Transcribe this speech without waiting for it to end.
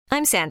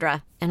I'm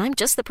Sandra, and I'm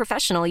just the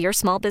professional your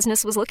small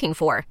business was looking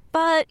for.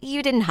 But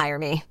you didn't hire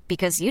me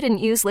because you didn't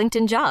use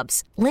LinkedIn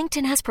Jobs.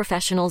 LinkedIn has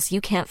professionals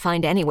you can't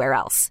find anywhere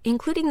else,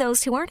 including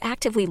those who aren't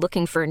actively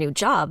looking for a new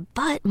job,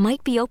 but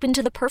might be open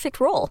to the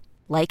perfect role,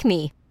 like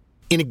me.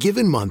 In a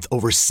given month,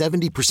 over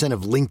 70%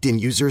 of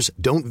LinkedIn users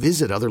don't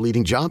visit other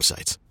leading job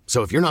sites.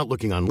 So if you're not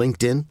looking on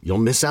LinkedIn, you'll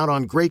miss out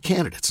on great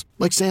candidates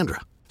like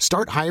Sandra.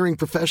 Start hiring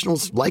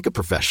professionals like a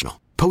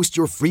professional. Post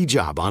your free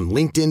job on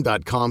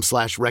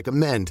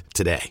linkedin.com/recommend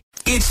today.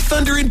 It's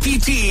Thunder and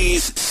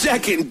PT's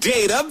second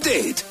date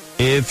update.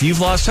 If you've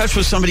lost touch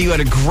with somebody you had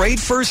a great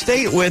first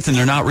date with and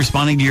they're not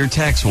responding to your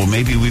text, well,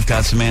 maybe we've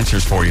got some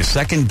answers for you.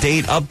 Second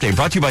date update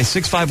brought to you by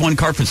 651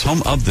 Carpets,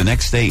 home of the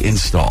next day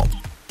install.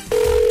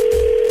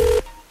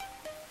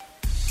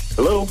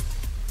 Hello?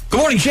 Good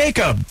morning,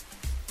 Jacob.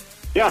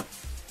 Yeah.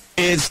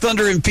 It's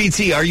Thunder and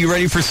PT. Are you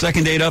ready for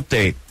second date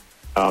update?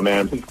 Oh,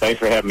 man. Thanks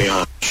for having me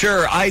on.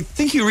 Sure. I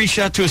think you reached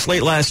out to us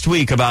late last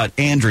week about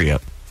Andrea.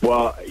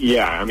 Well,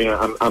 yeah. I mean,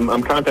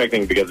 I'm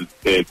contacting because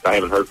I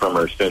haven't heard from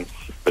her since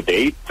the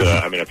date.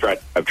 I mean, I've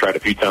tried a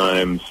few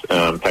times,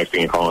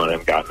 texting and calling, and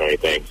haven't gotten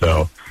anything.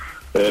 So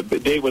the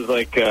date was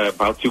like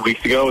about 2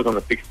 weeks ago. It was on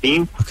the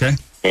 16th. Okay.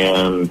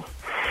 And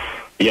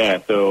yeah,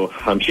 so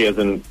she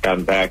hasn't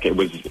gotten back. It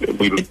was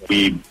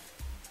we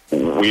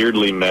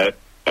weirdly met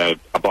at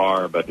a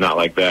bar, but not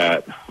like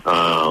that.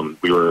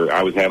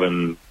 I was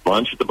having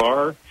lunch at the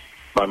bar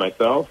by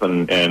myself,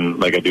 and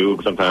like I do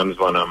sometimes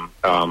when I'm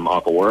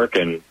off of work,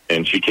 and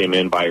she came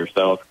in by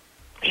herself.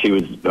 She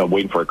was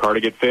waiting for a car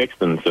to get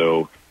fixed, and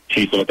so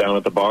she sat down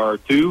at the bar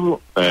too,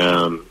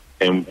 and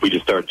we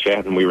just started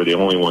chatting. We were the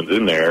only ones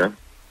in there,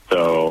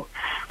 so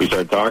we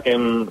started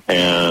talking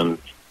and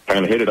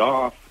kind of hit it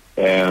off,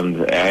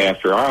 and I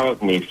asked her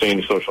out, and we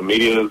exchanged social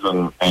medias,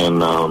 and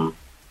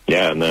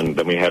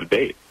then we had a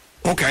date.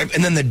 Okay,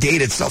 and then the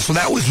date itself. So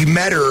that was, you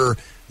met her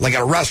like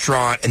at a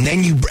restaurant, and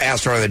then you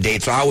asked her on a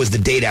date. So how was the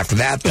date after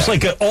that? Then? It's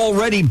like an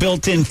already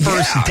built-in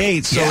first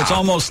date, so it's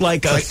almost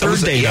like a third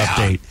date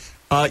update.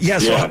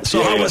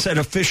 So how was that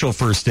official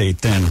first date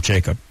then,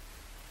 Jacob?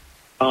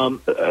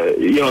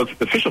 The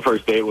official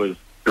first date was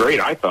great,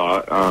 I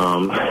thought.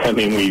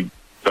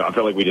 I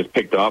felt like we just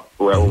picked up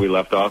right where we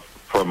left off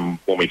from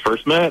when we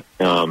first met.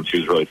 She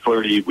was really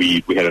flirty.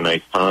 We had a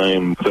nice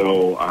time.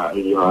 So,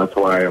 that's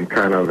why I'm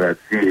kind of at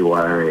sea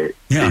why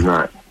she's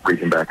not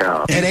reaching back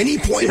out. At any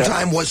point in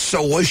time, was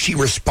she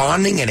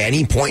responding at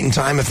any point in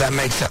time, if that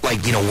makes sense?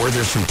 Like, were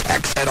there some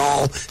texts at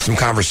all, some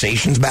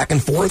conversations back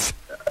and forth?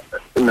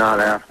 Not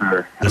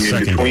after.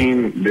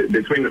 Between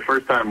the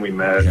first time we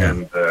met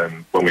and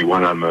when we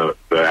went on the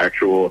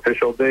actual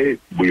official date,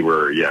 we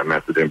were,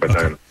 messaging, but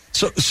then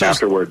so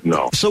afterwards,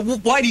 no. So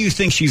why do you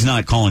think she's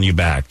not calling you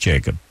back,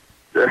 Jacob?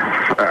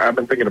 I've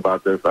been thinking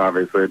about this,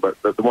 obviously, but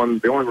the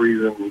only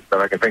reason that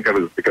I can think of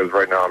is because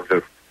right now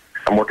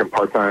I'm working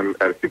part-time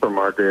at a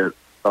supermarket.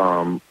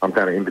 I'm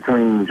kind of in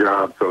between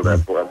jobs, so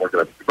that's why I'm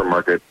working at the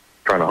supermarket,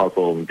 trying to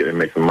hustle and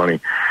make some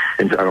money.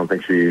 And I don't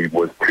think she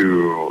was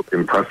too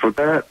impressed with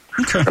that.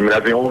 Okay. I mean,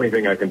 that's the only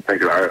thing I can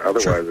think of.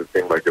 Otherwise, it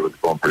seemed like it was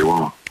going pretty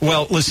well.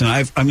 Well, listen,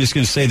 I'm just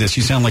going to say this.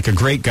 You sound like a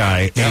great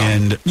guy,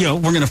 and, we're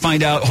going to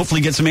find out,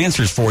 hopefully get some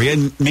answers for you,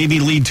 and maybe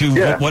lead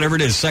to whatever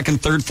it is,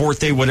 second, third, fourth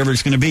day, whatever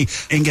it's going to be,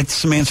 and get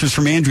some answers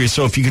from Andrea.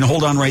 So if you can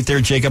hold on right there,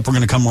 Jacob, we're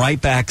going to come right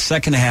back,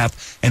 second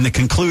half, and the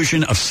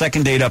conclusion of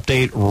second date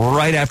update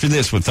right after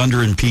this with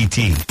Thunder and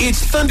PT. It's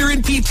Thunder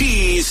and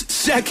PT's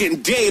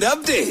second date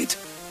update.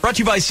 Brought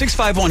to you by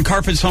 651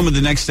 Carpets, home of the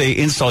next day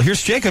install.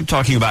 Here's Jacob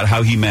talking about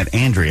how he met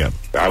Andrea.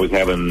 I was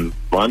having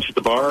lunch at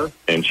the bar,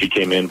 and she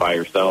came in by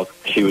herself.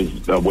 She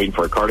was waiting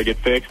for a car to get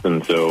fixed,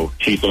 and so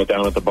she sat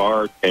down at the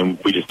bar, and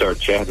we just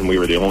started chatting. We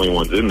were the only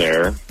ones in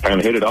there.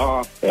 Kind of hit it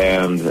off,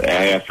 and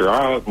I asked her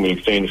out, and we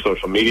exchanged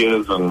social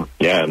medias, and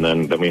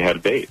then we had a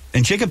date.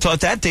 And Jacob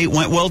thought that date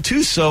went well,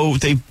 too, so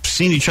they've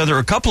seen each other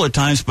a couple of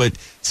times, but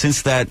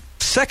since that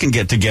second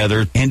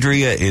get-together,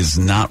 Andrea is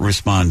not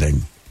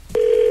responding.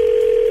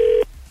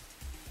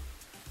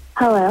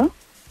 Hello.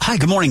 Hi,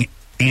 good morning.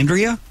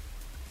 Andrea?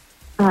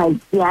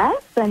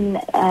 Yes, and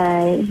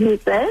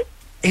who's this?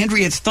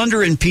 Andrea, it's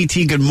Thunder and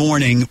PT. Good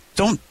morning.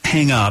 Don't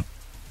hang up.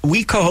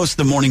 We co-host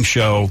the morning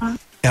show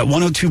at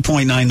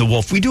 102.9 The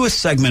Wolf. We do a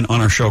segment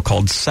on our show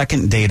called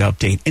Second Date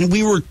Update.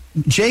 And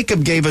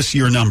Jacob gave us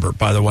your number,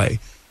 by the way.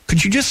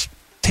 Could you just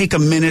take a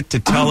minute to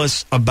tell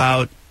us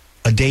about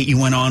a date you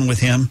went on with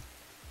him?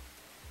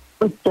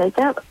 With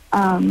Jacob?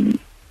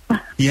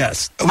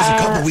 Yes. It was a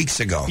couple weeks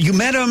ago. You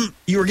met him,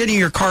 you were getting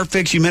your car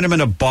fixed, you met him in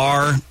a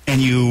bar,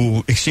 and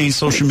you exchanged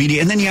social media,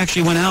 and then you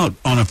actually went out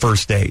on a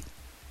first date.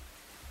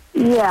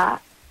 Yeah.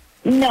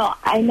 No,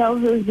 I know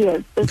who he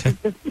is. This is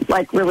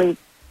just, really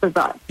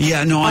bizarre.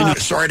 Yeah, no, I know.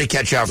 Sorry to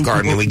catch you off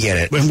guard, we get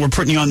it. And we're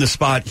putting you on the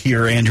spot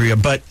here, Andrea,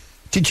 but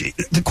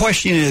the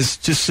question is,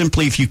 just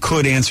simply if you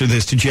could answer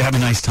this, did you have a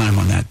nice time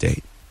on that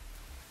date?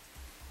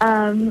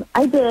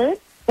 I did.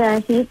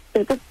 He's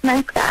a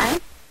nice guy.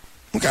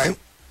 Okay.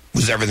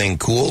 Was everything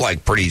cool,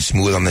 pretty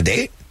smooth on the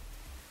date?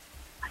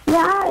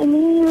 Yeah, I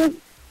mean,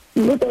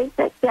 The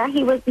basics, yeah,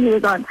 he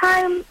was on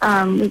time.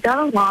 We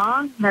got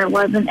along. There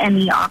wasn't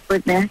any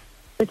awkwardness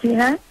between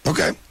us.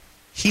 Okay.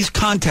 He's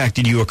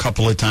contacted you a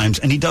couple of times,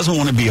 and he doesn't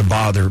want to be a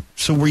bother.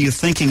 So were you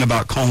thinking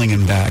about calling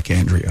him back,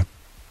 Andrea?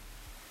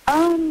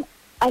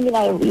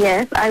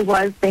 Yes, I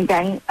was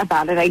thinking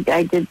about it. I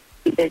did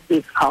see that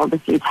he's called a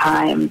few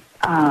times.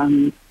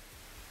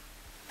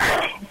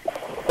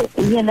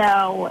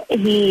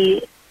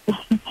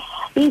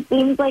 He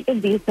seems like a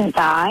decent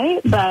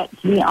guy, but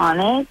to be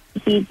honest,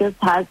 he just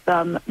has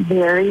some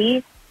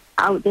very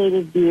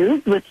outdated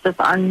views, which just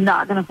are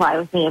not going to fly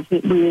with me if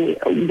we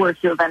were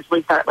to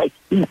eventually start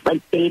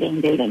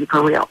dating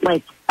for real.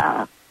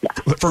 Yeah.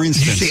 For instance,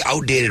 did you say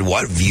outdated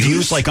what views?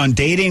 Views like on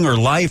dating or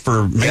life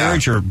or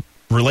marriage or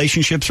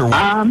relationships or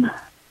what?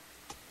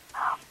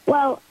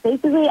 Well,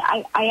 basically,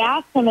 I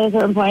asked him at a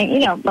certain point,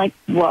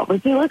 what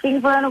was he looking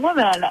for in a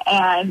woman?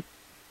 And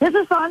his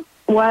response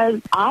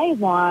was, I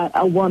want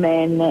a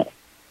woman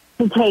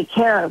to take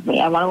care of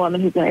me. I want a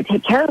woman who's going to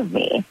take care of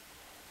me.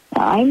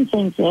 I'm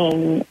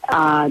thinking,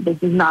 this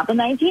is not the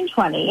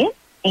 1920s,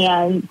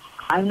 and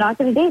I'm not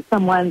going to date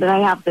someone that I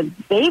have to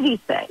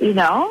babysit,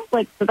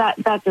 So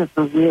that just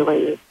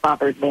really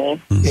bothered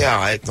me.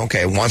 Yeah,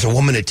 okay. Wants a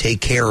woman to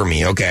take care of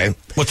me, okay.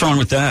 What's wrong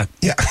with that?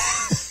 Yeah.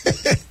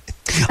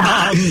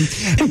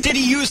 Did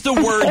he use the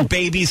word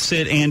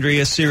babysit,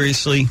 Andrea,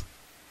 seriously?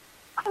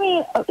 I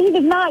mean, he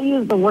did not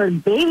use the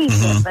word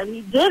babysit, but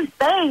he did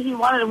say he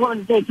wanted a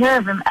woman to take care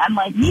of him,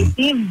 and, he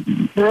seemed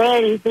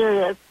very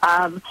serious.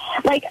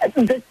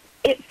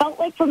 It felt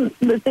like from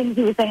the things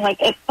he was saying,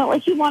 it felt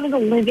like he wanted a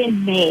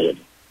live-in maid.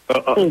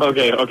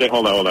 Okay,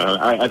 hold on.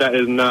 That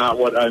is not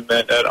what I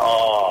meant at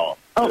all.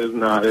 That is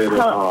not it at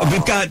all.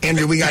 We've got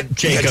Andrew, we got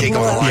Jacob.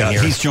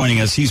 Here. He's joining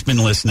us. He's been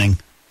listening.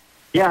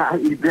 Yeah, I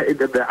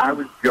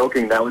was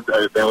joking. That was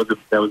a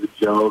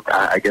joke.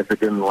 I guess it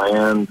didn't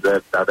land.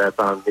 That's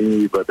on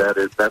me. But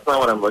that's not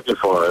what I'm looking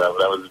for. That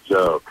was a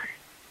joke.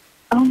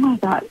 Oh my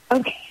God.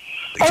 Okay.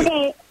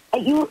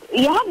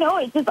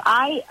 It's just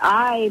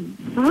I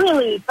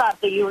really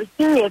thought that you were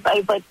serious.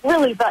 I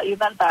really thought you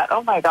meant that.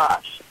 Oh my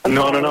gosh. Okay.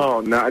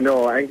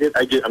 No. I get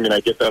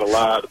that a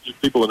lot.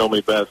 People who know me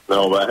best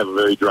know, but I have a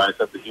very dry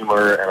sense of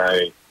humor,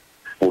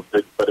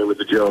 but it was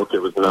a joke.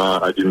 It was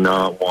not. I do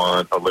not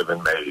want a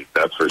live-in maid.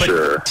 That's for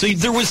sure. So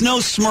there was no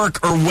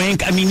smirk or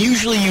wink. I mean,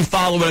 usually you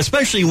follow it,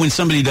 especially when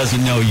somebody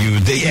doesn't know you.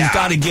 You've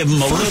got to give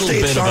them a little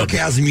bit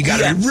sarcasm. You got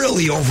to be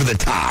really over the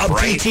top,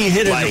 right? PT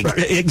hit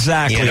it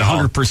exactly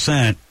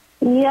 100%.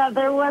 Yeah,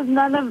 there was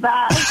none of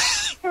that.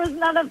 There was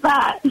none of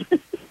that.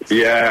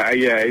 Yeah,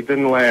 it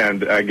didn't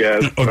land, I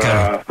guess.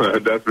 Okay.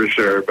 That's for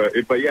sure. But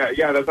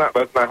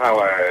that's not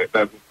how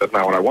that's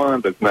not what I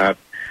want. That's not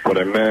what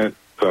I meant.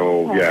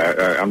 So,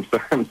 I'm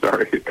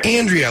sorry.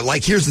 Andrea,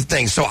 here's the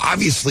thing. So,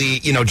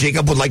 obviously,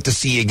 Jacob would like to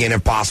see you again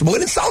if possible.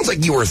 And it sounds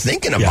like you were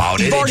thinking about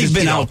it. You've already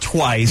been out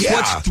twice. Yeah.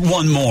 What's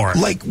one more?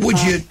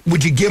 Would you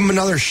give him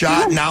another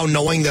shot now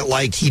knowing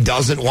that, he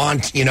doesn't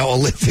want, a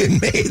live-in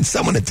maid,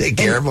 someone to take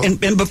care of him?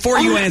 And before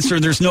you answer,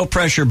 there's no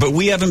pressure, but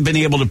we haven't been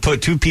able to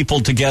put two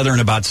people together in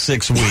about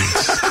 6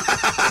 weeks.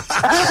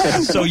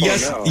 So,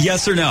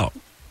 yes or no?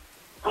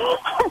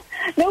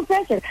 No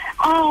pressure.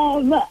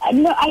 No,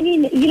 I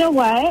mean, you know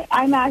what?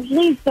 I'm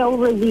actually so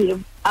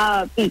relieved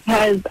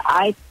because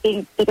I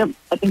think you're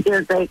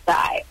a great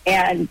guy,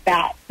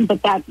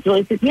 but that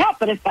really freaks me out.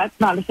 But if that's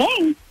not a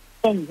thing,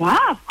 then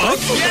yeah.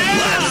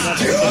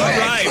 Okay. All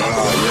right.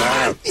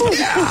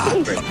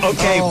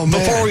 Okay.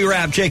 Before we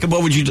wrap, Jacob,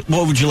 what would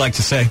you like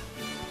to say?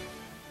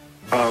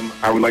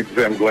 I would like to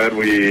say I'm glad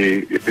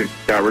we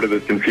got rid of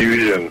this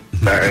confusion,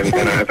 and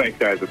I thank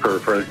guys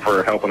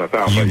for helping us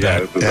out.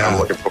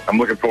 I'm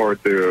looking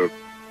forward to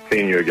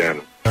seeing you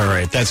again. All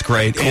right, that's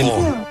great. Cool.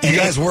 And you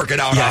guys work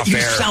it out off you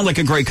air. Sound like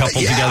a great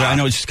couple together. I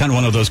know it's just kind of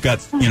one of those gut,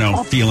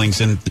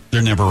 feelings, and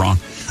they're never wrong.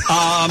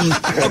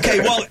 Okay,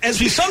 well, as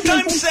we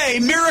sometimes say,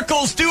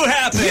 miracles do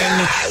happen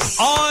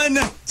on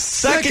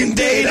Second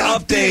Date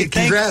Update.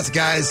 Congrats,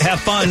 guys.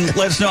 Have fun. Let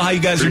us know how you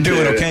guys are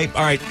doing, okay?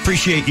 All right,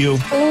 appreciate you.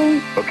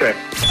 Okay.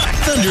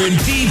 Thunder and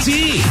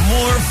PT.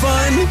 More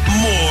fun,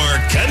 more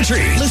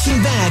country.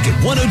 Listen back at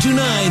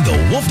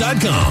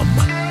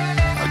 1029thewolf.com.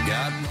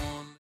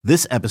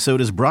 This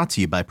episode is brought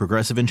to you by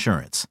Progressive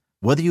Insurance.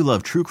 Whether you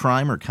love true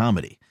crime or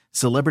comedy,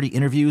 celebrity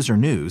interviews or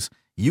news,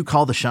 you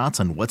call the shots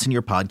on what's in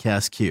your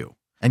podcast queue.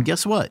 And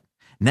guess what?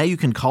 Now you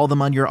can call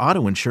them on your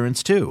auto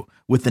insurance too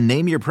with the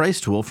Name Your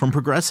Price tool from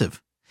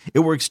Progressive. It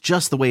works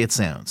just the way it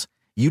sounds.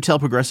 You tell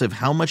Progressive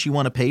how much you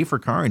want to pay for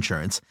car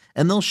insurance,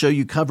 and they'll show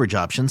you coverage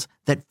options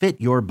that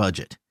fit your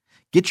budget.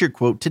 Get your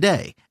quote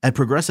today at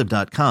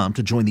Progressive.com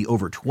to join the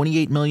over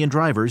 28 million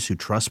drivers who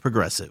trust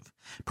Progressive.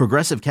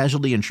 Progressive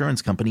Casualty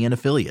Insurance Company and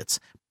Affiliates.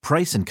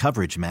 Price and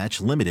coverage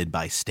match limited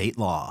by state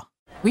law.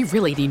 We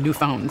really need new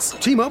phones.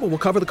 T-Mobile will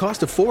cover the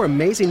cost of 4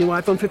 amazing new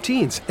iPhone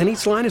 15s, and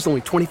each line is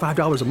only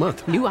 $25 a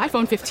month. New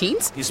iPhone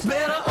 15s? It's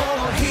better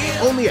over here.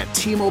 Only at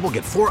T-Mobile,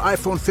 get 4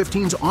 iPhone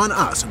 15s on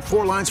us and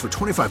 4 lines for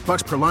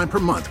 $25 per line per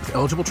month with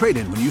eligible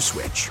trade-in when you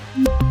switch.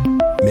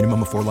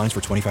 Minimum of 4 lines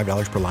for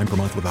 $25 per line per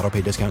month with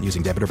autopay discount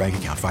using debit or bank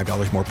account.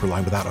 $5 more per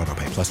line without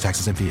autopay, plus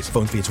taxes and fees.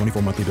 Phone fee at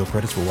 24 monthly bill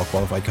credits for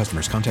well-qualified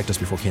customers. Contact us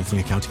before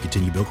canceling account to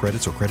continue bill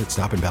credits or credit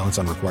stop and balance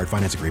on required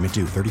finance agreement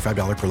due.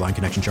 $35 per line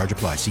connection charge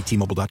applies. See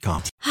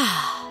T-Mobile.com.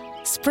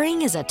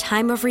 Spring is a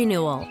time of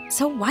renewal,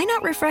 so why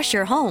not refresh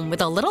your home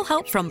with a little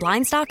help from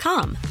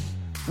Blinds.com?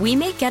 We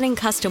make getting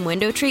custom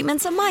window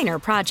treatments a minor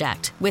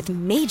project with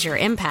major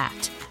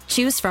impact.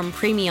 Choose from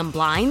premium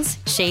blinds,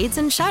 shades,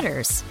 and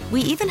shutters.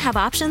 We even have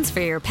options for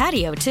your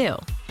patio, too.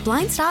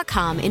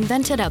 Blinds.com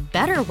invented a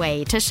better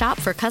way to shop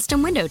for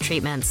custom window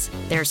treatments.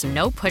 There's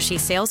no pushy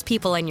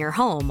salespeople in your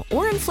home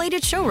or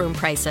inflated showroom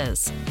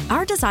prices.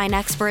 Our design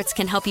experts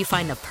can help you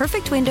find the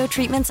perfect window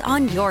treatments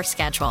on your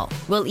schedule.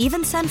 We'll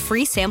even send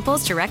free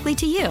samples directly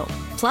to you.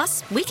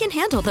 Plus, we can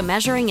handle the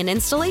measuring and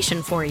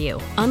installation for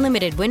you.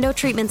 Unlimited window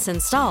treatments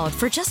installed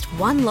for just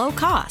one low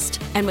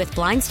cost. And with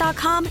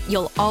Blinds.com,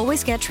 you'll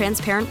always get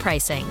transparent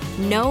pricing.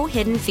 No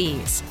hidden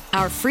fees.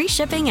 Our free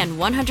shipping and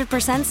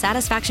 100%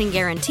 satisfaction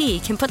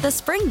guarantee can put the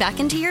spring back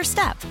into your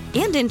step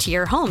and into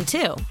your home,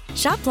 too.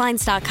 Shop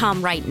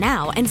Blinds.com right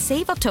now and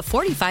save up to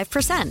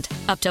 45%.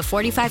 Up to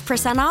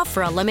 45% off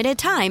for a limited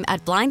time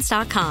at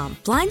Blinds.com.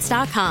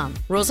 Blinds.com.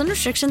 Rules and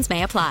restrictions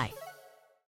may apply.